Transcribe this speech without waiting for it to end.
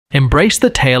embrace the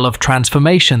tale of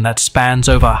transformation that spans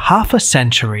over half a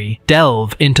century,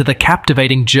 delve into the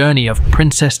captivating journey of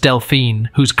Princess Delphine,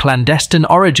 whose clandestine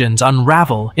origins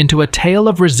unravel into a tale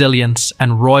of resilience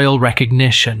and royal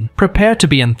recognition. Prepare to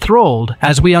be enthralled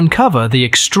as we uncover the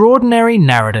extraordinary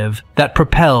narrative that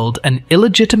propelled an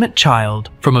illegitimate child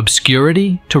from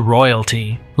obscurity to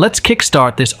royalty. Let's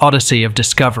kickstart this odyssey of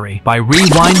discovery by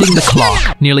rewinding the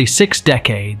clock nearly 6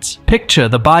 decades. Picture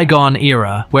the bygone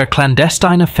era where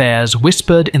clandestine affairs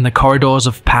whispered in the corridors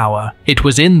of power. It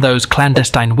was in those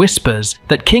clandestine whispers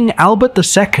that King Albert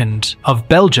II of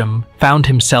Belgium found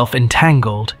himself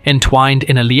entwined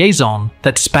in a liaison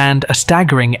that spanned a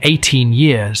staggering 18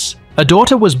 years. A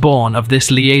daughter was born of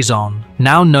this liaison,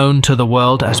 now known to the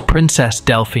world as Princess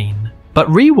Delphine. But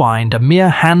rewind a mere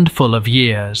handful of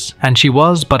years, and she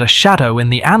was but a shadow in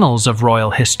the annals of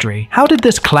royal history. How did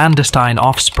this clandestine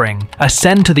offspring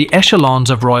ascend to the echelons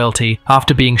of royalty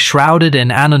after being shrouded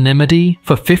in anonymity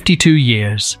for 52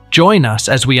 years? Join us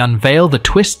as we unveil the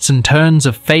twists and turns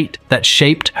of fate that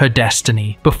shaped her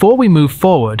destiny. Before we move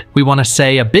forward, we want to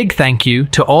say a big thank you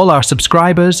to all our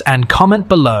subscribers and comment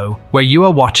below where you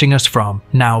are watching us from.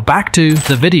 Now back to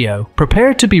the video.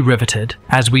 Prepare to be riveted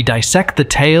as we dissect the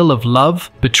tale of love,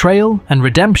 betrayal, and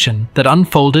redemption that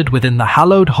unfolded within the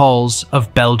hallowed halls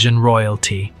of Belgian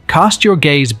royalty. Cast your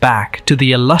gaze back to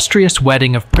the illustrious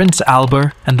wedding of Prince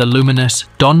Albert and the luminous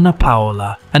Donna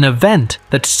Paola, an event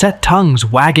that set tongues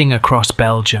wagging across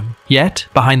Belgium. Yet,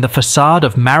 behind the facade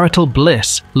of marital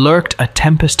bliss lurked a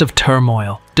tempest of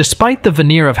turmoil. Despite the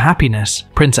veneer of happiness,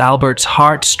 Prince Albert's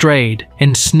heart strayed,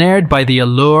 ensnared by the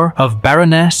allure of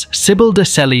Baroness Sybil de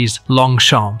Selys'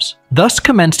 Longchamps. Thus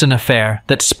commenced an affair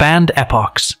that spanned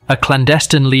epochs, a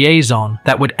clandestine liaison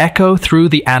that would echo through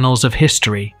the annals of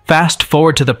history. Fast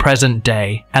forward to the present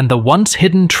day, and the once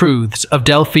hidden truths of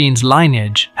Delphine's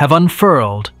lineage have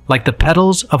unfurled like the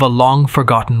petals of a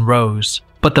long-forgotten rose.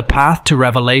 But the path to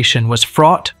revelation was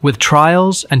fraught with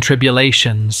trials and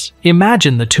tribulations.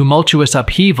 Imagine the tumultuous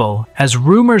upheaval as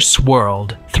rumors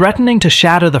swirled, threatening to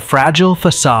shatter the fragile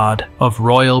facade of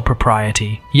royal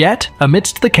propriety. Yet,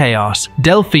 amidst the chaos,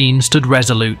 Delphine stood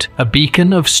resolute, a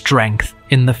beacon of strength.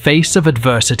 In the face of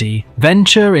adversity,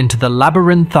 venture into the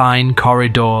labyrinthine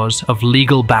corridors of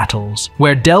legal battles,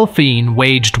 where Delphine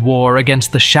waged war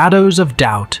against the shadows of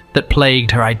doubt that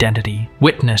plagued her identity.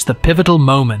 Witness the pivotal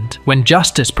moment when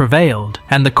justice prevailed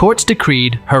and the courts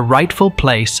decreed her rightful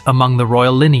place among the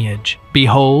royal lineage.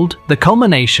 Behold the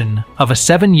culmination of a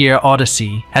 7-year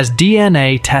odyssey as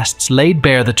DNA tests laid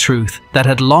bare the truth that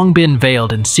had long been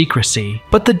veiled in secrecy.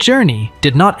 But the journey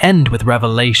did not end with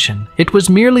revelation. It was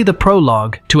merely the prologue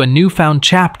to a newfound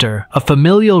chapter of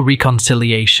familial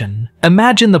reconciliation.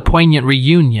 Imagine the poignant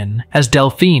reunion as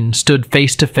Delphine stood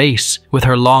face to face with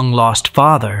her long-lost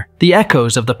father, the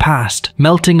echoes of the past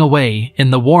melting away in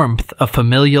the warmth of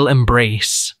familial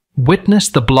embrace. Witness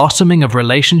the blossoming of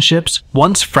relationships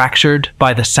once fractured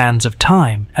by the sands of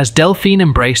time as Delphine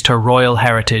embraced her royal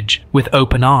heritage with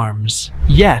open arms.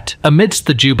 Yet, amidst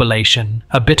the jubilation,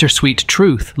 a bittersweet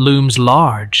truth looms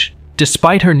large.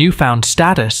 Despite her newfound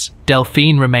status,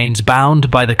 Delphine remains bound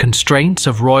by the constraints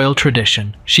of royal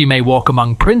tradition. She may walk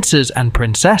among princes and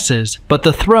princesses, but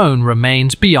the throne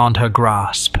remains beyond her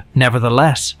grasp.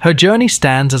 Nevertheless, her journey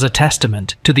stands as a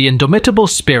testament to the indomitable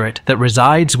spirit that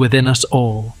resides within us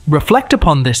all. Reflect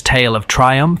upon this tale of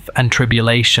triumph and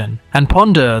tribulation, and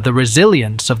ponder the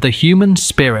resilience of the human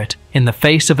spirit in the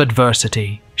face of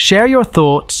adversity. Share your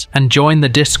thoughts and join the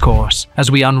discourse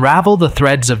as we unravel the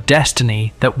threads of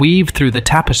destiny that weave through the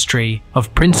tapestry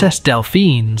of Princess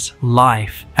Delphine's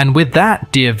life. And with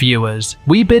that, dear viewers,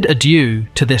 we bid adieu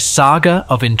to this saga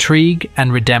of intrigue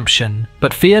and redemption.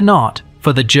 But fear not,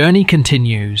 for the journey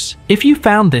continues. If you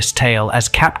found this tale as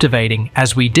captivating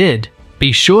as we did,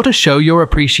 be sure to show your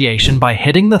appreciation by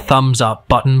hitting the thumbs up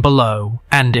button below.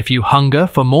 And if you hunger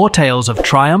for more tales of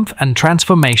triumph and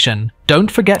transformation, don't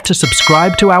forget to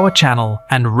subscribe to our channel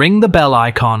and ring the bell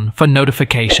icon for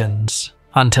notifications.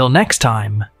 Until next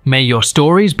time, may your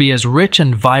stories be as rich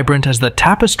and vibrant as the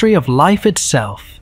tapestry of life itself.